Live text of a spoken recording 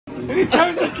And he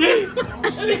turns the key.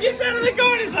 And he gets out of the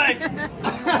car and he's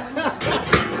like...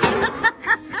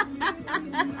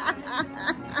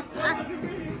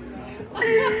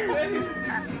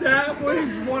 That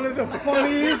was one of the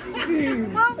funniest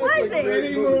scenes. What was it?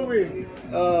 Any movie.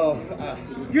 Oh.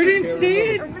 You didn't see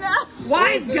it? No.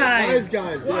 Wise Guys. Wise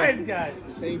Guys. Yeah. Wise Guys.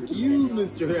 Thank you,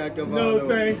 Mr. Acavano. No,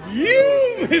 thank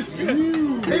you,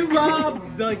 Mr. They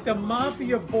robbed like the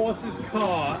mafia boss's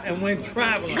car and went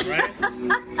traveling, right?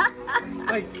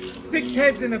 Like 6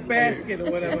 heads in a basket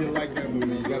or whatever. If you like that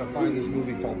movie, you gotta find this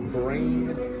movie called Brain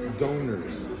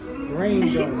Donors. Brain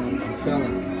Donors. I'm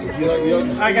telling you. If you like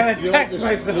the I gotta text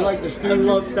myself. You like the I Stooges?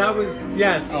 love, that was,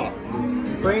 yes. Oh.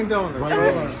 Brain Donors.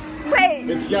 Brain Donors. Wait,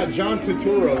 It's got John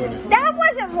Turturro in it. that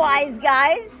wasn't Wise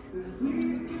Guys.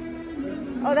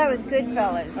 Oh, that was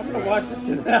Goodfellas. I'm gonna watch it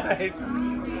tonight.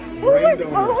 Who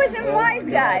was in Wise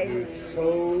Guys? It's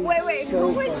so, Wait, so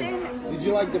who was funny. in... Did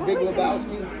you like The Big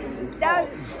Lebowski? That,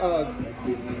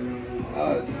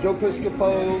 Joe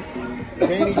Piscopo,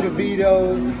 Danny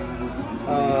DeVito.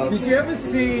 Did you ever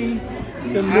see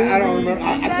the movie? I don't remember.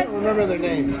 I can't remember their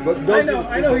names, but those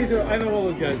I know all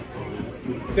those guys.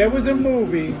 There was a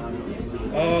movie.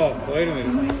 Oh, wait a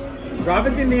minute.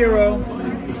 Robert De Niro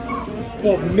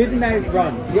called Midnight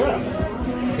Run. Yeah.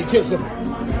 He gives him.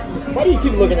 Why do you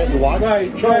keep looking at your watch?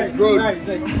 Right, Charles Grodin.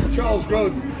 Right. Charles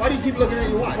Grodin. Why do you keep looking at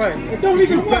your watch? Right. It don't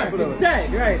even work. It's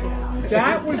dead. Right.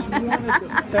 That was one of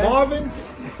the best. Marvin.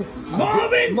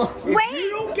 Marvin! Marvin. If you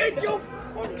don't get your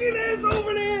fucking ass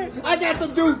over there, I got the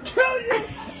Duke. kill you!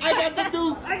 I got the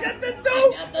Duke. I got the I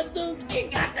dope! got the Duke. He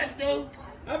got the Duke.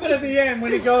 I bet at the end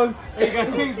when he goes, he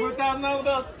got cheese without no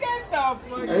doubt. Get the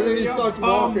fuck. And then he starts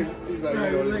walking. He's like,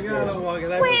 Right, "Oh, he's like, I don't walk.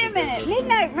 wait a minute,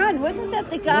 Midnight Run, wasn't that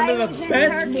the guy One of who the was in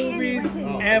best Turkey and movies was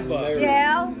in ever.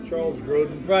 jail? Charles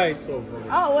Grodin. Right. So funny.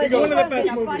 Oh, He it goes, wasn't one of the best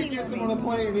a movies. funny He gets him movie. on a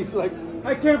plane and he's like,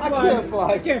 I can't I fly. can't fly.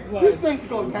 I can't fly. This thing's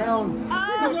going down.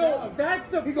 You know, that's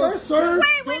the He goes, first. sir.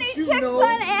 Wait, when don't he you trips know?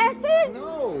 on acid?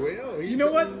 No, You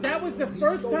know what? That was the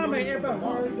first stole time I money ever from the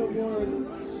mob. heard the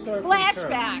word surf.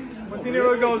 Flashback. When De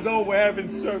Niro goes, oh, we're having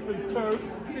surf and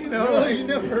turf. You know? Really? You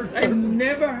never heard I surf?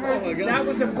 never heard. Oh my God. That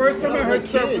was the first time I heard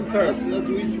surf and turf. That's what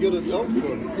we used to go to Elks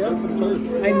for. Surf and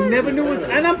turf. I never knew what,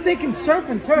 and I'm thinking surf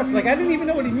and turf. Like I didn't even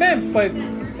know what he meant, but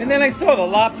and then I saw the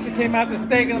lobster came out the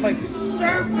steak, and I'm like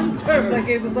surf and turf. Like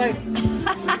it was like,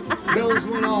 Bells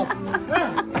went off.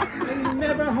 huh, I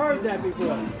never heard that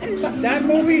before. That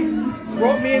movie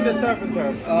brought me into surf and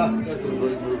turf. That's a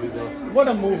great movie though. What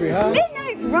a movie, huh?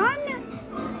 Midnight Run?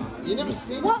 You never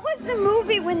seen it? What was the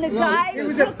movie when the No, guy... It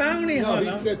was a bounty No, hunter.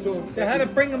 he said to him. They had to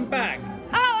bring him back. Oh,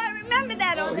 I remember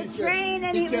that on the train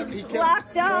and he was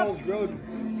locked up. Charles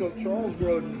Grodin. So Charles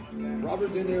Grodin,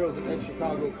 Robert De Niro's an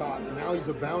ex-Chicago cop, and now he's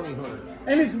a bounty hunter.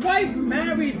 And his wife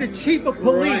married the chief of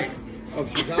police. Right,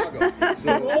 of Chicago.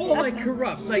 So, All like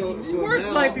corrupt, like so worst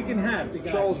now, life you can have. The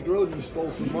guy. Charles Grodin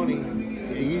stole some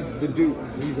money. He's the duke.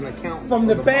 He's an accountant From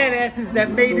the mob. badasses that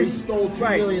made So his he stole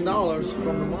 $2 million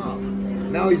from the mob.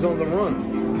 Now he's on the run.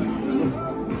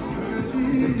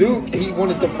 So the Duke, he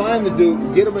wanted to find the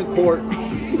Duke, get him in court,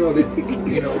 so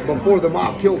that before the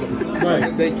mob killed him, so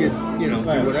that they could,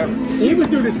 do whatever. He would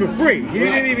do this for free. He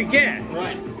didn't even care.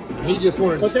 Right. He just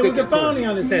wanted to But there stick was a it to him. bounty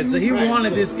on his head, so he Right, wanted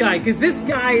so- this guy because this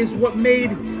guy is what made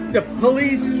the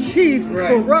police chief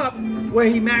corrupt, where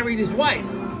he married his wife.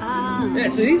 Yeah,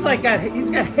 so he's got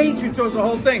hatred towards the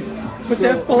whole thing. But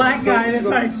that black guy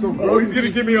that's oh, he's gonna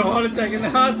give me a heart attack in the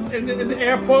hospital, in the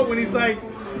airport when he's like,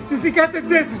 does he got the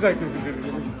this? He's like,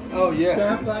 oh yeah.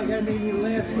 that black guy made me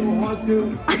laugh so hard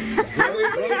too.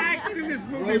 Everybody acted in this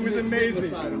movie was amazing.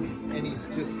 Beside him, and he's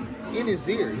just in his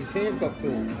ear. He's handcuffed to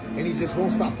him, and he just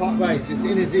won't stop talking. Right. He's just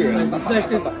in his ear. It's like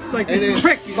this, like and this then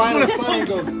trick. You just finally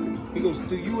wanna he goes,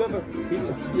 do you ever? He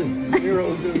just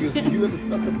zeroes in. He goes, do you ever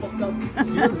shut the fuck up?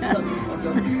 Do you ever shut the fuck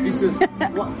up? He says,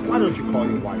 why don't you call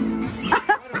your wife?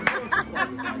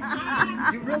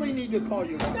 You really need to call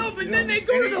your wife. No, but then they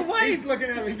go to the wife. He's looking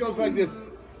at him. He goes like this.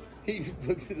 He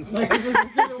looks at his Like, watch. he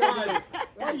looks at the watch.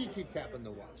 Why do you keep tapping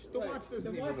the watch? The watch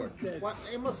doesn't The watch even is work. dead. Why,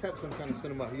 it must have some kind of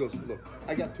cinema. He goes, look,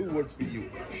 I got 2 words for you.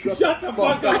 Shut the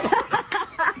fuck up.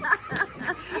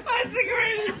 That's the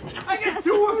greatest. I got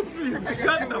 2 words for you.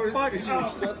 Shut the fuck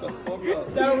up. Shut the fuck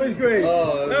up. That was great.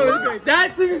 Oh, That was great.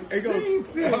 That's an He insane goes,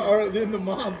 scene. or then the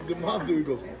mob dude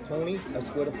goes, Tony, I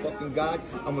swear to fucking God,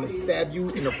 I'm gonna stab you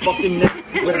in the fucking neck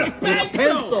with a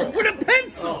pencil. With a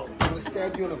pencil. Oh, I'm gonna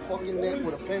stab you in the fucking neck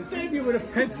with a pencil. Stab you with a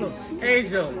pencil.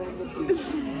 Angel.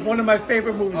 One of my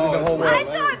favorite movies in the whole I world.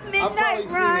 thought I've Midnight probably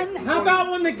seen Run. it. How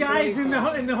about when the guy's in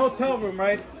the hotel room,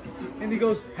 right? And he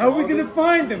goes, how are we gonna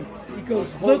find him? He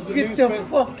goes, Holds look the at the newspaper.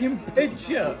 fucking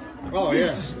picture. Oh He's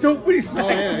yeah. stupid. He's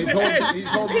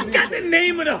He's got the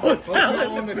name of the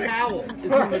hotel on the towel.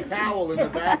 It's on the towel in the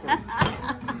bathroom.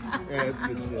 Yeah, it's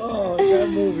good shit. Oh, that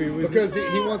movie was Because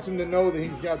he wants him to know that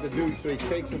he's got the Duke, so he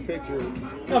takes a picture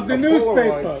of the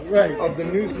newspaper, right? Of the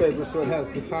newspaper, so it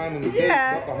has the time and the date.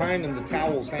 But behind him, the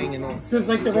towel's hanging on. It's just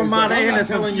like the Ramada Inn or some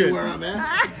telling shit. you where I'm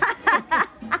at.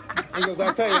 He goes,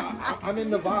 I'll tell you, I'm in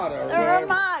Nevada. Or The wherever.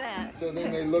 Ramada. So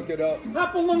then they look it up.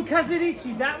 Hopalong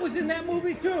Casarici, that was in that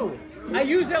movie too. I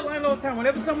use that line all the time.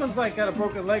 Whenever someone's like got a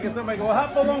broken leg or something, I go,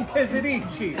 Hopalong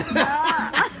Casarici.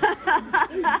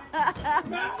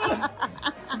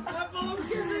 Hopalong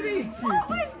Casarici.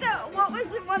 What was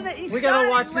the one that he We gotta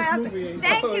started watch this with? movie.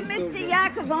 Thank Oh, you, it's so Mr. good.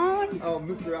 Yacovone. Oh,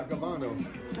 Mr. Acabano.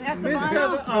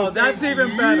 Yacovano. Oh, that's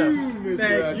even better. Mr.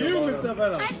 Thank you, Acabano. Mr.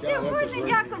 Better. It wasn't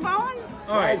Yacovone.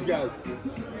 All right, Nice guys.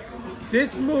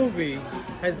 this movie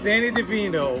has Danny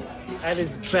DeVito at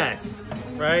his best,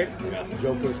 right?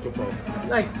 Joe Piscopo.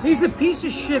 Like, he's a piece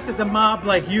of shit that the mob,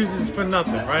 like, uses for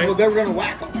nothing, right? Well, they were gonna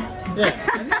whack him. Yeah.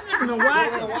 And then they're gonna They were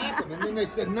whack gonna him. whack him, and then they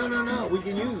said, no, we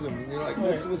can use him. And they're like,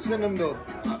 we'll send him to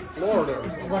Florida or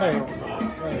something. Right.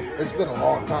 It's been a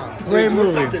long time. Great We're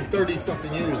movie. talking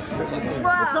 30-something years since I've seen it.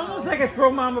 It's almost like a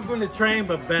throw mama from the train,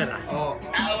 but better. Oh,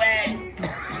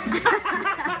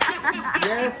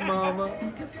 yes, Mama.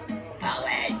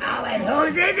 Owen,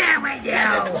 who's in there with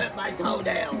you? Clip my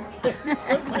toenail.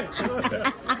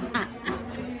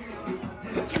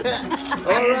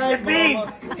 All right,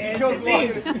 Mama. She comes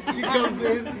walking. She comes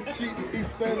in. He's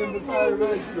standing beside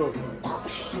her, and she goes.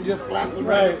 She just slaps him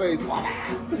right in the face.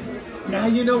 Now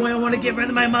you know why I want to get rid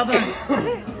of my mother.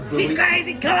 She's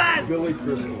crazy. Come on. Billy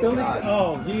Crystal.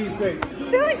 Oh, he's great.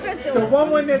 Billy Crystal. The one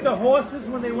when the horses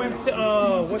when they went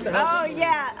to what the hell? Oh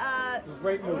yeah.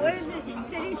 Great movie. What is it?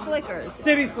 City Slickers.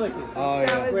 City Slickers. Oh That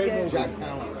yeah. was Great good. movie. Jack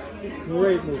Palance.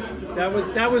 Great movie. That was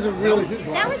a That real. was his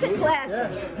That last was a movie. classic.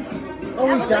 Yeah. Oh,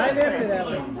 he died after that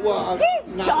one. Well, He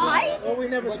not died? Oh, we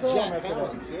never But saw him Jack after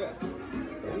that. Palance, yeah.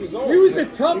 He was old. He was the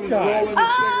tough He was guy. rolling a Oh,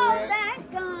 cigarette. that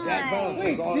Jack guy. Palance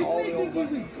Wait, was on didn't all they the think old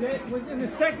he was dead? Was in the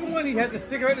second one he had the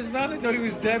cigarette in his mouth? They thought he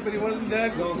was dead, but he wasn't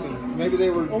dead. something. Maybe they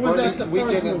were Or was that the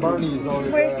Weekend first at movie? Bernie's on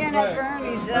his Weekend Right. at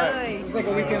Bernie's. Right. It was like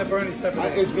a Weekend at Bernie's type of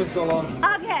thing. It's been so long since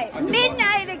Okay, I could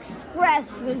Midnight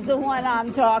Express was the one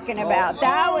I'm talking about.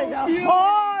 That was a yeah.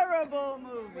 horrible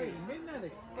movie. Midnight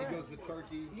Express. He goes to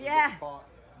Turkey. He Yeah. gets caught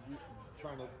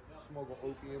trying to smuggle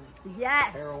opium,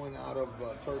 Yes. heroin out of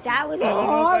Turkey. That was Oh,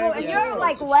 horrible. thank And you. you're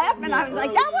like laughing. I was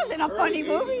like, that wasn't a funny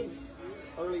movie.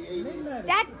 Early 80s.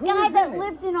 That Who guy was that in it?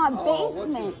 lived in our Oh, what's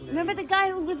his basement. name? Remember the guy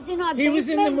who lived in our He basement? was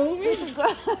in the movie? The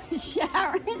girl,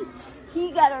 Sharon.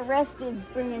 He got arrested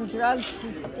bringing drugs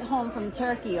home from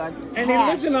Turkey or And he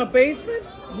lived in our basement?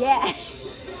 Yeah.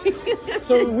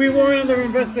 So we were under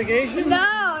investigation?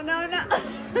 No. No.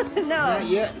 Not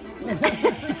yet. You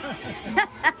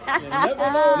never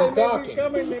know. They're They may be talking.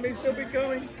 coming. They may still be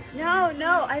coming.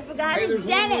 No, I forgot Hey, his there's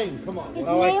one Dennis. wing. Come on. His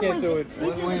Oh, I name can't was, do it. These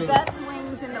One are the wing. best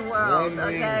wings in the world, One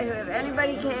wing. okay? If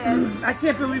anybody cares, I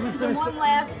can't believe this it's is the finished one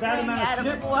last that wing amount out of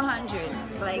of shit. 400.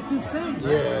 Like, It's insane. Yeah,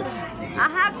 it's I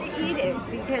have to eat it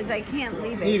because I can't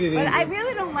leave it. Eat it, but eat I it.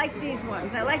 really don't like these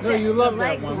ones. I like No, the you love the that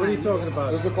leg one. What are you ones. talking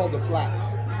about? those are called the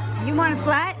flats. You want a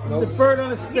flat? It's a bird on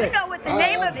a You stick. know what the I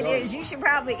name am of it done. is. You should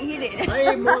probably eat it.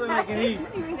 I ate more than I can eat.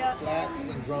 You know, Flats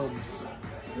and drums.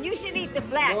 you should eat the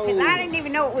flat because No. I didn't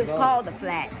even know it was No. called a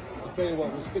flat. I'll tell you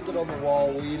what, we'll stick it on the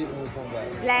wall, we'll eat it when we come back.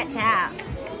 Flat top.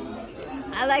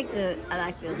 I like the.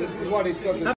 This is what he stuff is